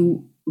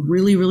you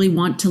really, really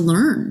want to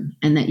learn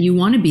and that you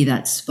want to be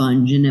that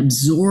sponge and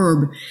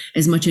absorb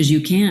as much as you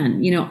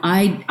can.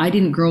 I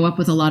didn't grow up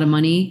with a lot of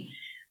money.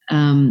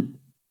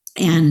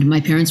 And my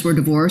parents were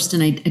divorced,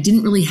 and I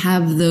didn't really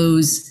have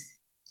those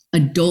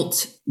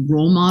adult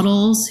role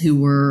models who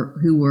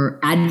were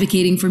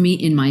advocating for me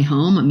in my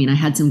home. I mean, I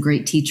had some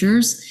great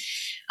teachers.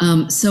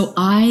 So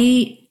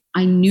I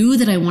knew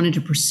that I wanted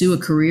to pursue a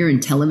career in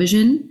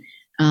television,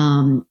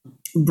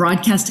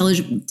 broadcast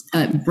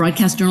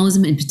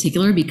journalism in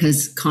particular,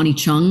 because Connie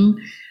Chung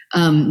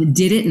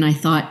did it, and I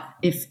thought,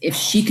 if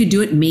she could do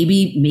it,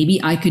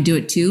 maybe I could do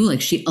it too.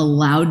 Like, she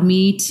allowed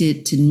me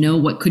to know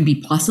what could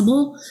be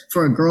possible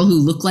for a girl who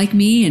looked like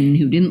me and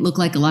who didn't look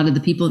like a lot of the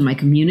people in my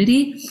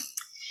community.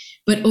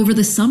 But over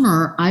the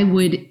summer,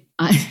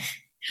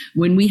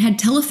 when we had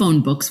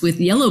telephone books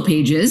with yellow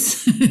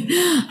pages,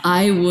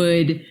 I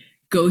would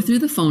go through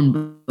the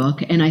phone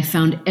book and I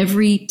found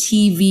every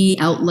TV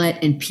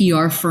outlet and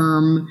PR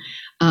firm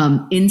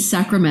in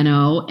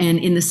Sacramento. And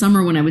in the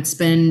summer, when I would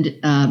spend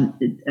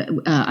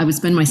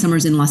my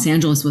summers in Los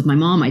Angeles with my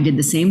mom, I did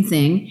the same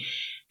thing.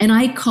 And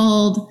I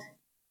called,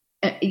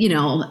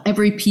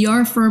 every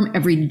PR firm,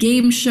 every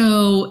game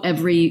show,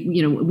 every,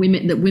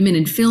 women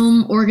in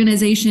film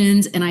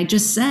organizations. And I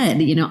just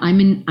said, I'm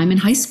in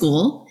high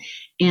school,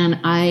 and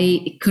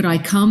could I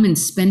come and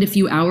spend a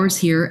few hours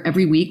here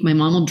every week? My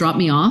mom will drop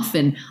me off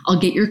and I'll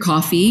get your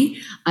coffee.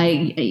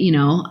 I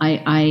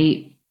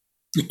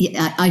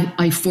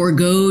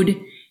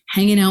forgoed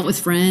hanging out with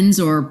friends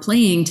or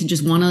playing to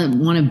just want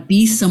to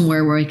be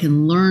somewhere where I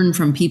can learn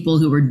from people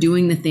who were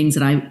doing the things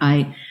that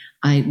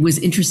I was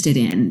interested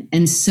in.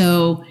 And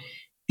so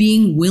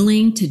being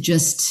willing to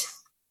just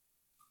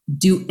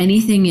do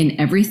anything and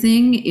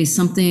everything is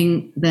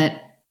something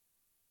that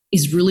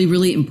is really,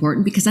 really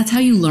important, because that's how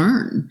you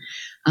learn.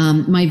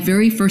 My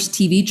very first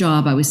TV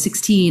job, I was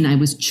 16. I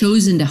was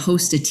chosen to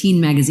host a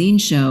teen magazine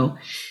show,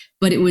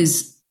 but it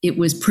was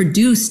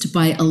produced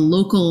by a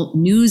local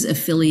news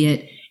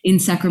affiliate in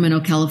Sacramento,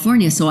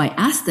 California. So I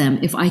asked them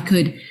if I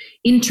could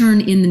intern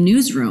in the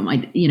newsroom.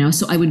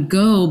 So I would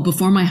go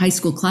before my high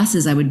school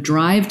classes. I would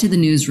drive to the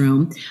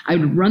newsroom. I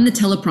would run the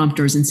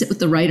teleprompters and sit with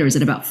the writers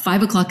at about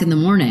 5 o'clock in the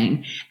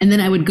morning. And then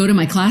I would go to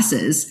my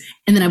classes,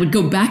 and then I would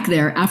go back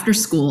there after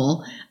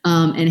school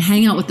and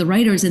hang out with the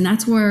writers. And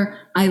that's where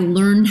I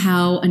learned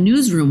how a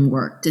newsroom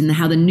worked and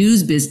how the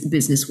news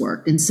business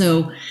worked. And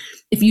so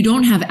if you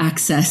don't have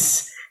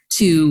access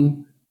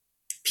to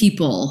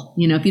people,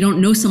 if you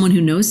don't know someone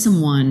who knows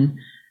someone,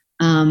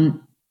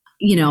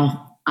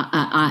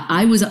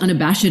 I was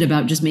unabashed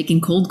about just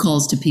making cold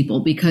calls to people,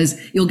 because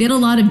you'll get a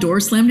lot of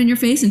doors slammed in your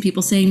face and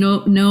people saying,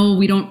 no,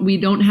 we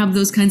don't have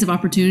those kinds of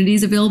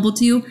opportunities available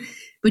to you.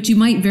 But you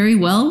might very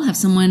well have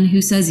someone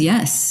who says,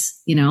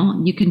 yes,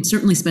 you can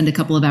certainly spend a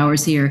couple of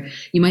hours here.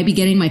 You might be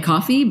getting my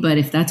coffee, but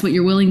if that's what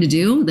you're willing to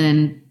do,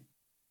 then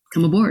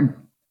come aboard.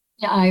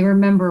 Yeah, I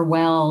remember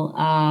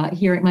well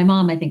hearing my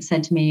mom, I think,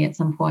 said to me at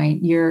some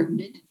point,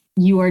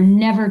 you are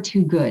never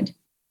too good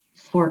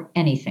for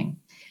anything.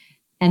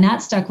 And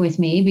that stuck with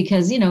me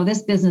because,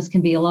 this business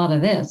can be a lot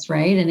of this,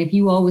 right? And if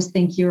you always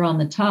think you're on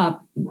the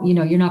top,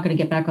 you're not going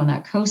to get back on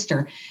that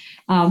coaster.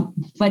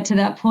 But to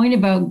that point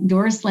about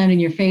doors slammed in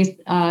your face,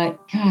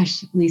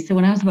 gosh, Lisa,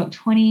 when I was about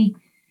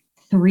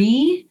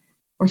 23,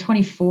 or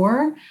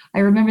 24. I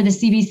remember the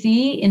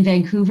CBC in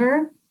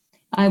Vancouver.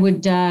 I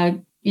would,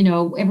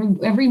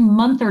 every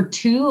month or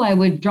two, I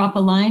would drop a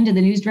line to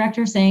the news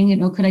director saying,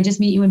 could I just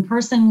meet you in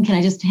person? Can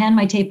I just hand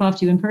my tape off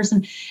to you in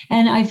person?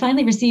 And I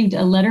finally received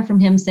a letter from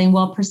him saying,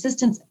 well,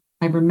 persistence,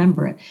 I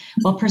remember it.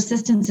 Well,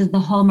 persistence is the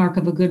hallmark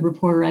of a good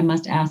reporter. I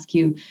must ask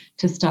you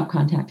to stop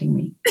contacting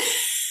me.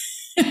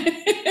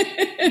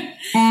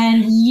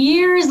 And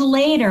years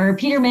later,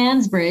 Peter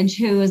Mansbridge,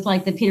 who is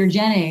like the Peter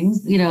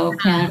Jennings, of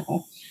Canada,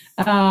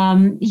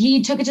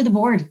 he took it to the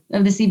board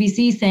of the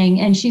CBC saying,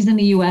 and she's in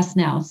the US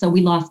now, so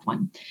we lost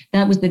one.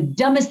 That was the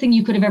dumbest thing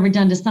you could have ever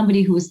done to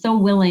somebody who was so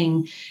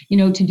willing,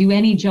 to do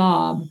any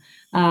job,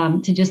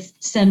 to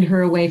just send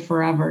her away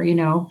forever,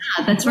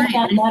 That's right.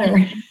 That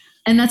letter.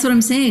 And that's what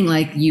I'm saying.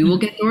 Like, you will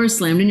get doors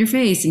slammed in your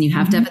face and you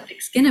have to have a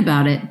thick skin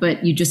about it,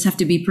 but you just have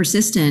to be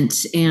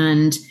persistent.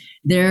 And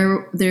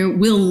there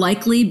will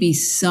likely be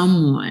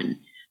someone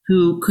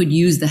who could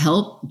use the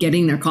help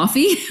getting their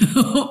coffee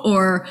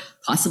or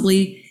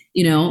possibly,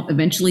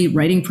 eventually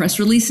writing press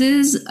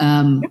releases,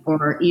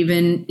 or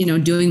even,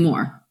 doing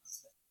more.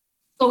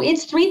 So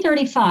it's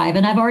 3:35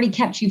 and I've already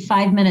kept you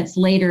 5 minutes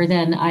later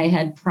than I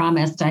had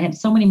promised. I had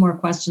so many more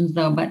questions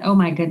though, but oh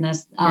my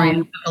goodness.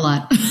 Sorry, a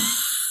lot.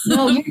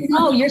 No,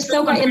 you're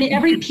so good. I mean,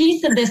 every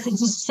piece of this is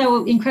just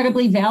so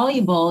incredibly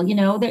valuable.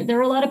 There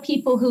are a lot of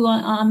people who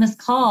on this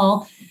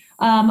call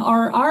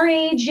are our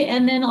age,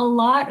 and then a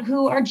lot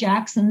who are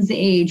Jackson's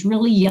age,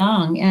 really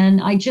young.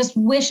 And I just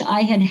wish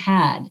I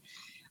had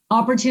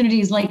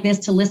opportunities like this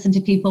to listen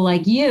to people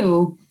like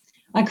you.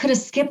 I could have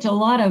skipped a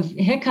lot of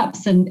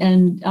hiccups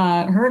and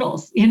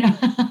hurdles.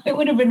 It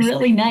would have been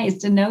really nice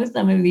to know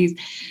some of these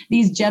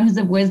gems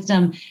of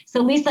wisdom.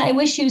 So Lisa, I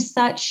wish you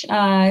such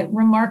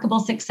remarkable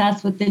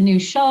success with the new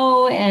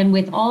show and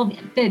with all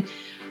the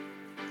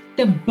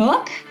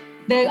book.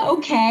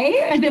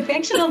 The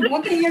fictional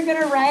book that you're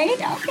going to write.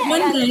 Okay,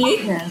 one day.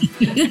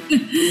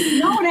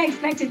 Not what I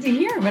expected to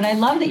hear, but I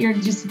love that you're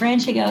just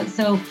branching out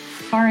so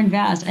far and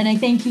vast. And I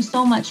thank you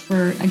so much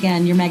for,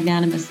 again, your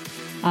magnanimous,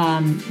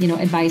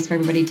 advice for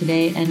everybody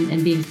today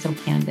and being so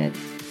candid.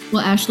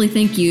 Well, Ashley,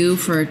 thank you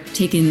for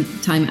taking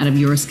time out of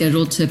your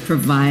schedule to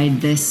provide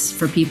this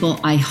for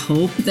people. I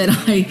hope that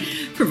I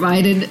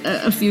provided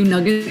a few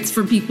nuggets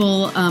for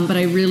people, but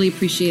I really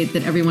appreciate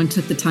that everyone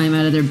took the time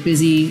out of their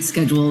busy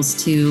schedules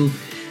to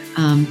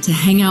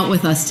hang out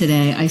with us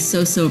today. I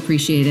so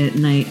appreciate it,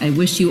 and I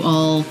wish you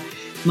all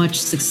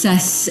much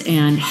success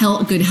and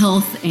good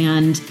health,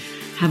 and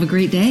have a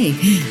great day.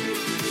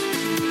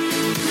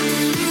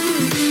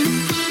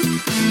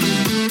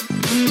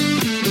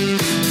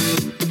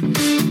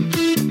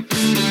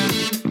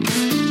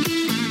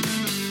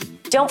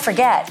 Don't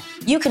forget,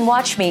 you can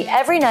watch me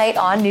every night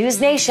on News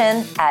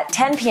Nation at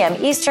 10 p.m.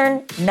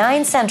 Eastern,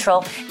 9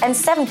 Central, and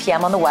 7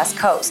 p.m. on the West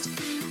Coast.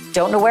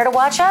 Don't know where to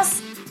watch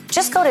us?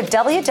 Just go to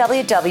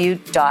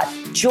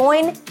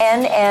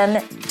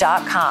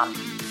www.joinnn.com.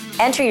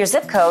 Enter your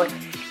zip code,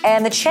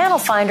 and the channel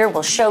finder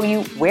will show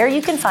you where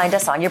you can find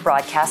us on your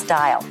broadcast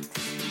dial.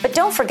 But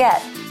don't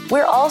forget,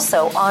 we're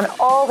also on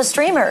all the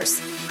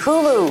streamers: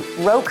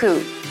 Hulu,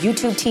 Roku,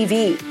 YouTube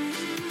TV.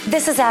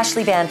 This is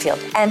Ashley Banfield,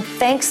 and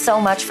thanks so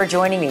much for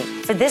joining me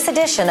for this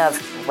edition of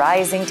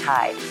Rising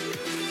Tide.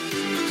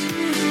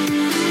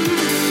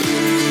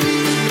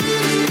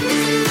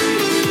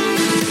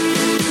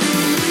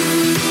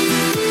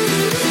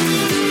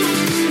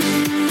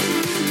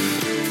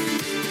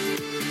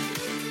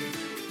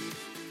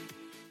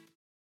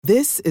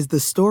 This is the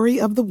story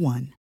of the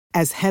one.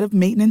 As head of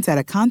maintenance at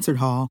a concert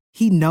hall,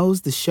 he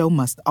knows the show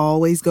must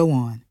always go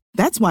on.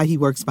 That's why he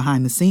works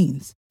behind the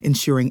scenes,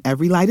 ensuring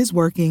every light is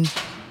working,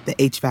 the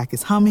HVAC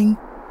is humming,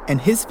 and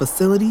his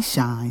facility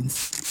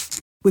shines.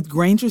 With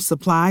Grainger's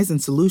supplies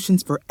and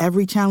solutions for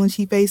every challenge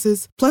he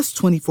faces, plus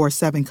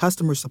 24/7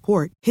 customer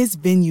support, his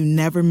venue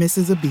never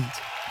misses a beat.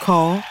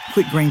 Call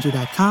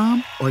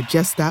quickgrainger.com or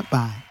just stop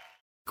by.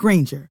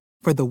 Grainger,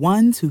 for the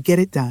ones who get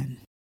it done.